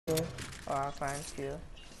Oh, I can't feel.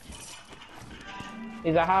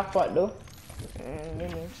 It's a half pot though. Give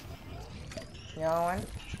me. You want one?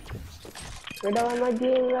 We're done my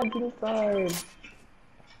game lagging card.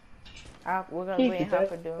 We're gonna go Keep in it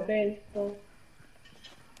half a up. do.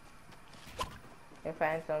 You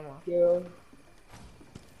find some more. Yo.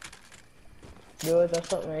 Yo, there's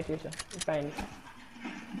something right here, sir. You find it.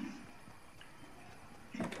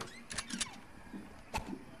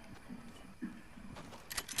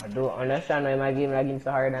 I don't understand why my game lagging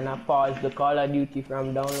so hard and I pause the Call of Duty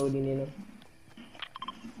from downloading, you know.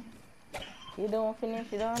 You don't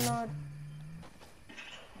finish, you don't know.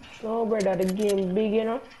 No, brother, the game big, you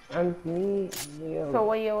know. And me, yo. So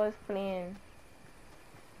what you was playing?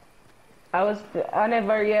 I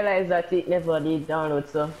never realized that it never did download,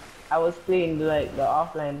 so I was playing like the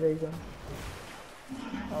offline version.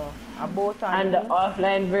 Oh, a boat on and me. the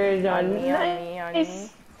offline version. On me, nice. on me, on me,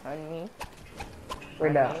 on me.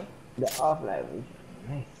 Brother, the offline version.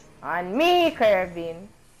 Nice. On me, Kervin.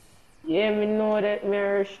 Yeah, me know that me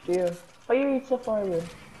rushed you. How you reach so far, man?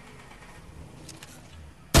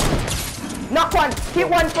 Knock one! Hit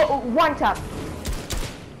one for one tap.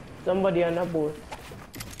 Somebody on the boat.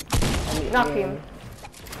 Knock him.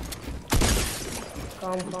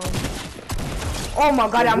 Come. Oh my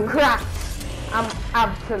god, I'm cracked. I'm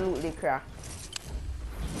absolutely cracked.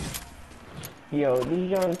 Yo, this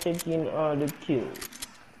John taking all the kills.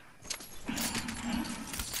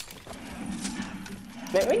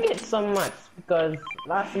 Let me get some match because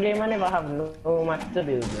last game I never have no match to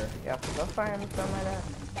build, bro. You have to go farm some of that.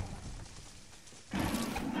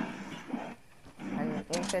 And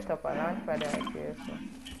you set up a launch pad right here, so.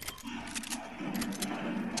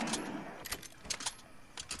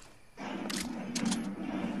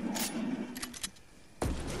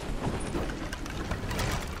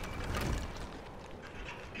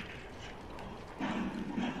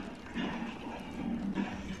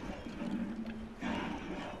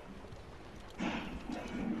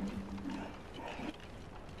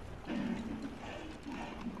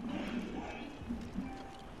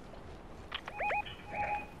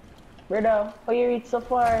 Brother, how you reach so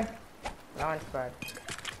far? Launch pad.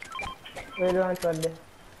 Where the launch pad there?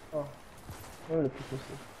 Oh, let me look at this.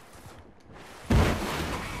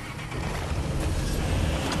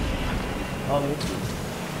 Oh, me.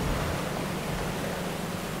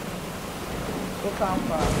 You come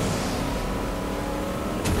far.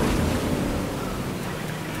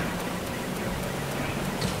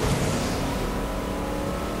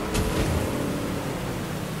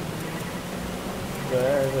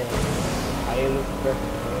 I look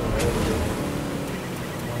perfect.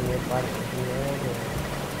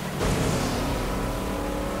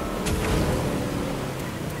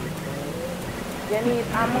 You need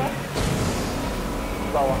ammo?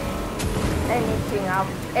 Power. Anything, I have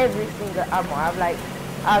every single ammo. I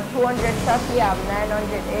have 200 shotty, I have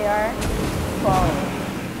 900 AR. For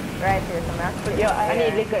right here, so I'm actually. Yo, I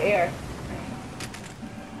need liquor air.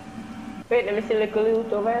 Wait, let me see liquor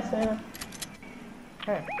loot over here, sir.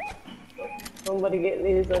 Somebody get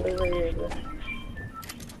these out over here, bro.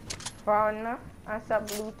 Found I stop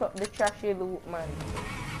loot up the trashy loot, man.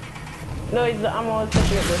 No, it's the ammo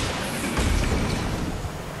separate, bro.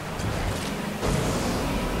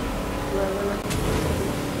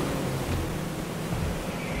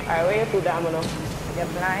 Alright, where you put the ammo now? You're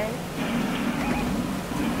blind?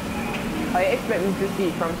 I expect me to see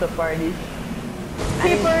it from so far this.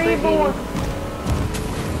 People reboot!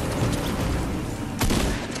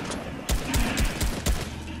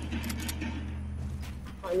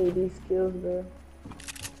 I need these skills, bro.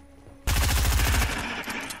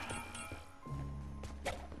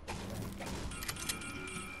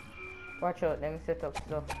 Watch out, let me set up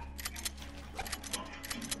stuff.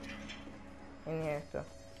 In here, so.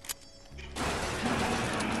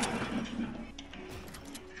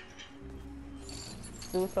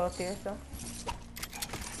 Loot out here, so.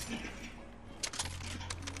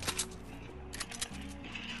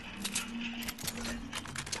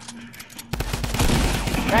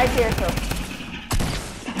 Right here, so.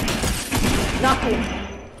 Knock him.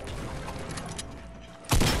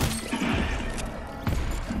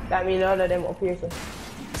 That means all of them up here, so.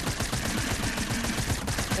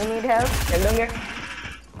 You need help? Them down here?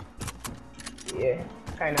 Yeah,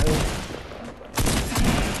 kinda.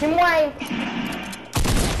 Him white.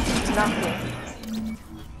 Knock him.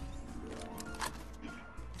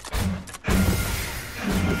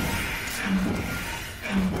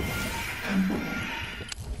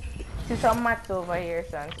 See some mats over here,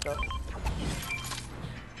 son, stuff.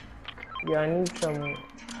 Yeah, I need some.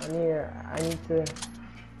 I need to.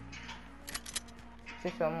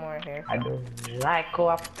 See some more here. I don't like how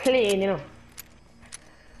I'm playing, you know.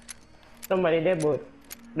 Somebody there, but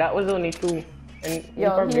that was only two. And you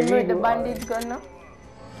Yo, probably heal me with the redo bandage gun now.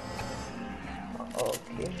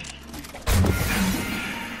 okay.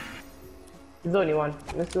 There's only one.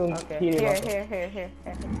 Let's go Okay. heal him up. Here.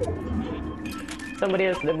 Somebody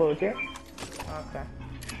else the boat here. Okay.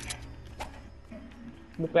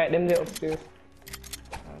 Look like them there upstairs.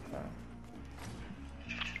 Okay.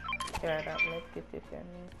 Yeah, that make it if you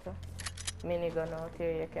need to. Minigun out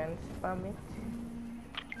here, you can spam it.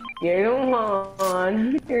 You're the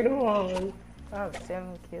one. You're the one. Oh,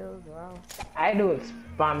 7 kills, wow. I don't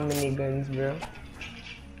spam miniguns, bro.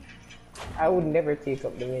 I would never take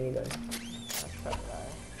up the minigun. That's a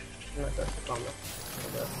lie. I'm not a spammer.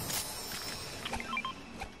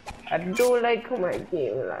 I don't like how my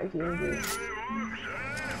game like you.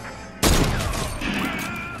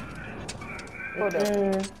 Hold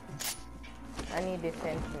up. I need this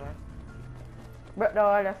sense, man. Bro, the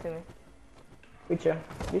all to me. Which one?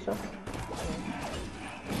 This one?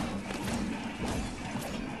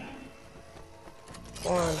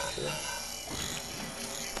 One, two.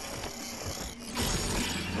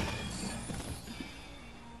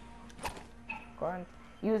 Go on.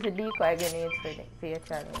 Use the decoy grenades for your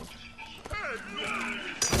challenge.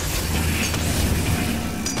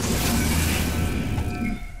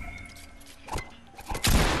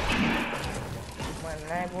 Man,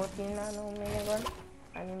 I bought in now, no minigun.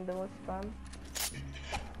 And him do spam.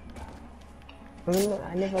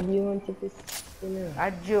 I never be want to this, you know.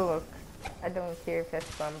 A joke. I don't care if you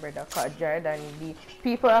spam, brother. Cause Jordan the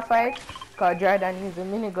people are fight. Cause Jordan use a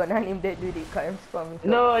minigun and him dead with it. Cause him spamming.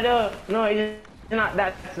 No, it's not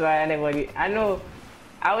that's why I never did. I know.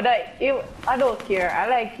 I don't care. I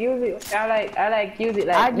like use it. I like use it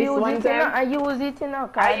like I this use one it, time. I use it,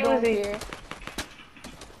 I don't use it. care.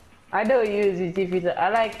 I don't use it if it's I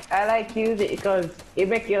like use it because it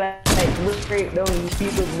make you like break down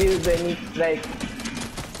people's bills and it's like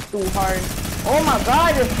too hard. Oh my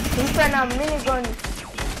god, in front of minigun.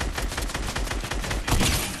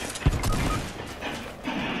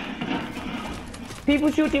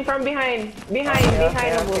 People shooting from behind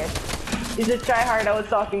Okay. us. It's a try hard I was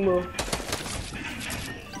talking about.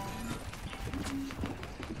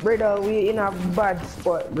 Brother, we in a bad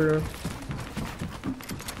spot, bro.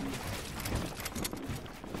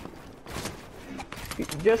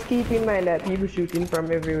 Just keep in mind that people shooting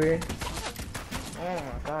from everywhere. Oh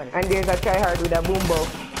my god. And there's a try hard with a boom bow.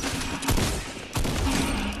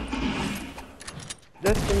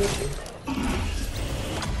 Just finish it.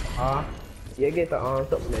 You get the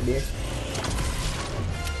something there.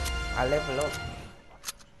 I level up.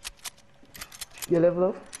 You level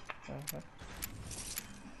up?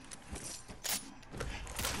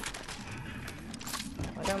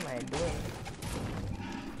 What am I doing?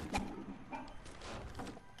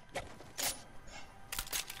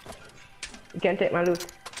 You can't take my loot.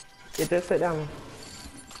 You just sit down.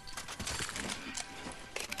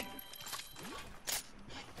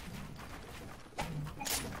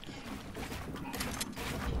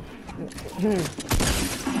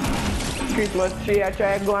 Christmas tree, I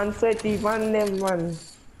try to go and set it on them, man.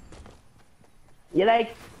 You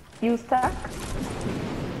like use stack?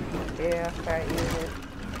 Yeah, try to use it.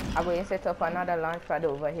 I'm going to set up another launch pad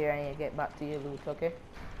over here and you get back to your loot, okay?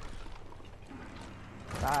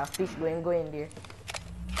 Fish go in there.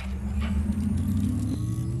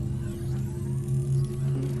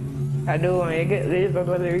 I don't want to get this, but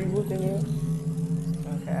what they're rebooting you.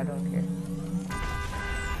 Okay, I don't care.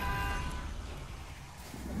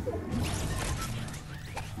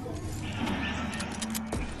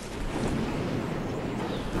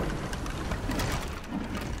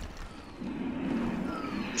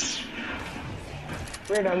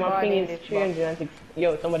 Brother, my ping is 306.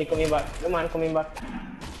 Yo, somebody coming back. The man coming back.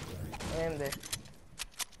 I am there.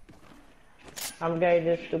 Some guy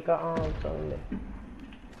just took a something.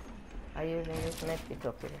 I'm using this medkit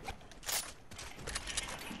up here.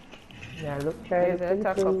 Yeah, look, try There's a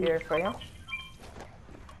talk up here for you.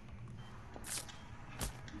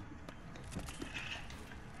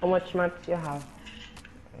 How much mats you have?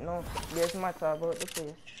 No, there's matter about the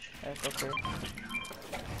place. That's okay.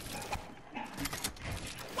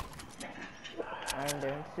 And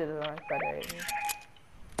then still launch pad right now.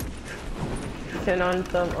 Send on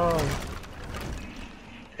some AR. Do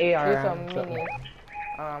some and something. minis.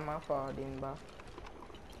 I found him back.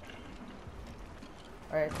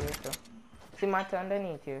 Alright, here so. See matter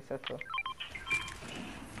underneath here, so.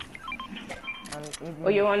 And Oh,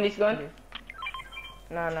 you want this gun?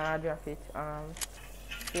 No, I drop it.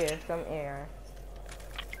 Yeah, some air.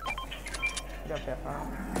 Drop your phone.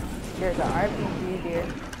 There's an RPG there,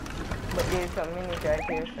 but there's some minis right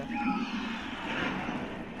here, so.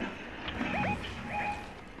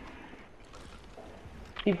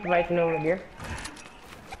 People fighting over there.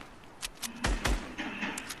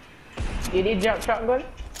 You did drop shotgun?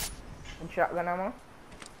 Shotgun ammo?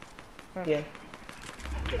 Yeah.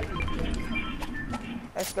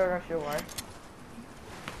 Let's go rush your war.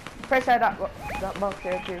 Press that box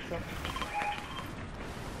there too, so.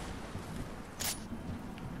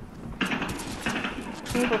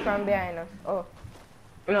 People from behind us. Oh.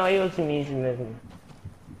 No, you see me, you see me.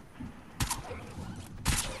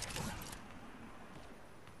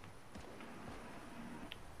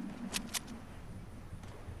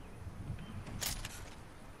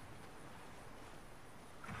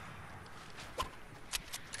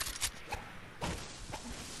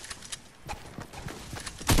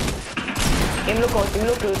 Him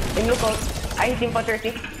look out. I hit him for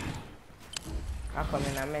 30. I come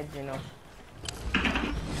in a meds, you know.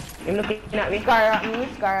 Him looking at me. Scar on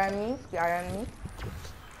me.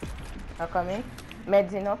 I come in.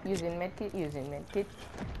 Meds enough, using medkit.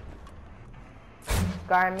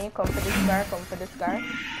 Scar me, come for the scar.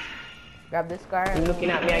 Grab the scar. Him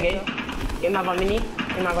looking at me again. Him have a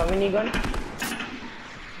minigun.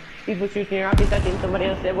 People shooting rockets at him, somebody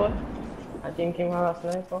else there, but I think him have a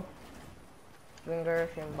sniper. Swinger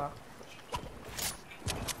rushing back.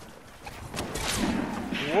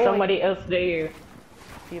 Somebody else there.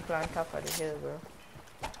 People on top of the hill, bro.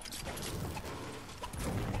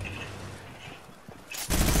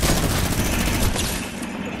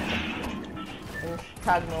 He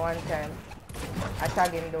tagged me one time. I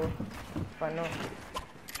tag him though. For no.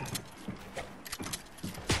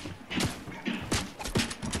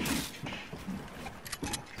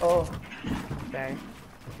 Oh. Sorry.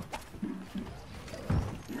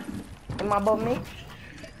 Him above me?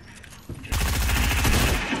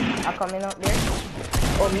 I coming up there.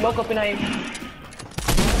 Oh, he woke up in him.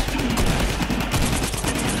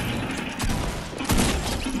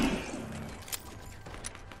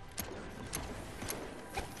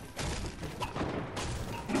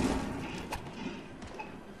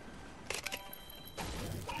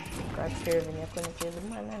 Got scared when you couldn't kill the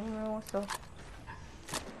man anymore, so.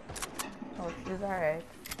 Oh, she's alright.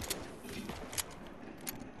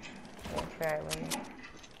 I'll try when.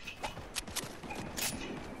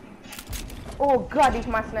 Oh god, if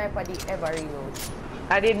my sniper did ever reload.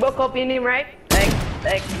 I did buck up in him, right?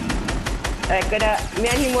 Like, me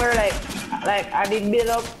and him were like I did build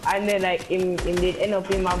up, and then like him did end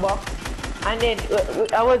up in my box, and then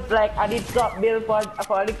I was like I did stop build for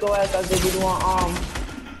a little while because they didn't want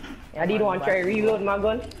I didn't want to try reload my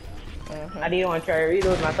gun. I didn't want to try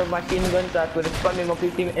reload my submachine gun, so I could spam him up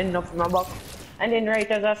with him end up in my box, and then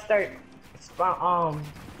right as I start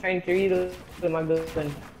trying to reload my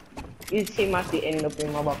gun. You see must end up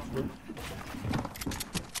in my box, dude.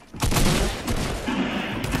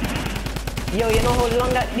 Yo, you know how long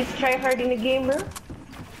that this try hard in the game, bro?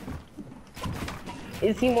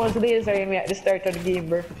 It seems most laser in me at the start of the game,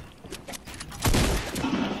 bro.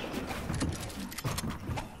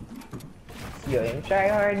 Yo, him try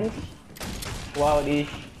hard this. Wow,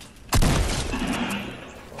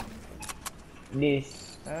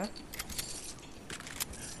 this. Huh?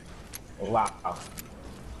 Wow.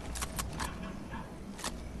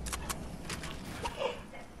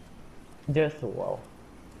 Just wow.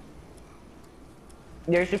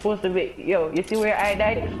 There's supposed to be, yo, you see where I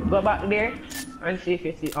died? Go back there and see if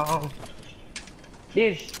you see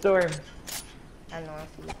this storm. I know, I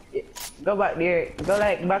see. Go back there. Go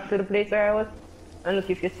like back to the place where I was and look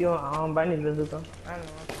if you see bandit bazooka. I know.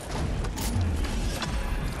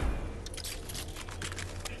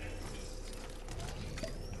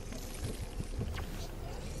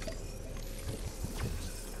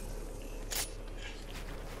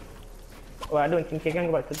 Well, I don't think I can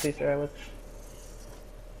go back to the place where I was.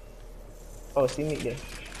 Oh, see me there.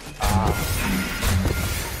 Oh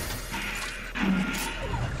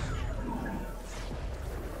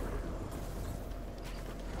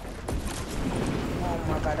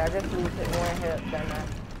my god, I just losing more health than I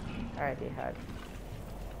already had.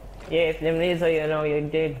 Yeah, if them laser you know you're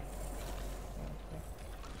dead.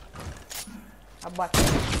 I bought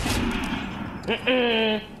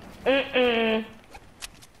it.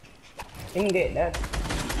 Didn't get that.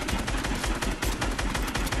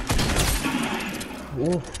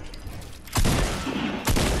 Oof.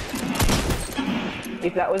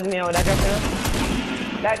 If that was me, I would have dropped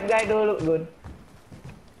it. That guy don't look good.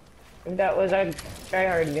 If that was a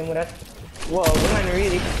tryhard game, would have. Whoa, the man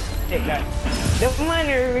really take that. The man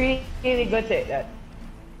really go take that.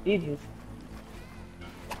 Jesus.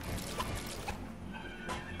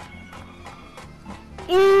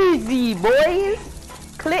 easy, boys.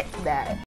 Click that.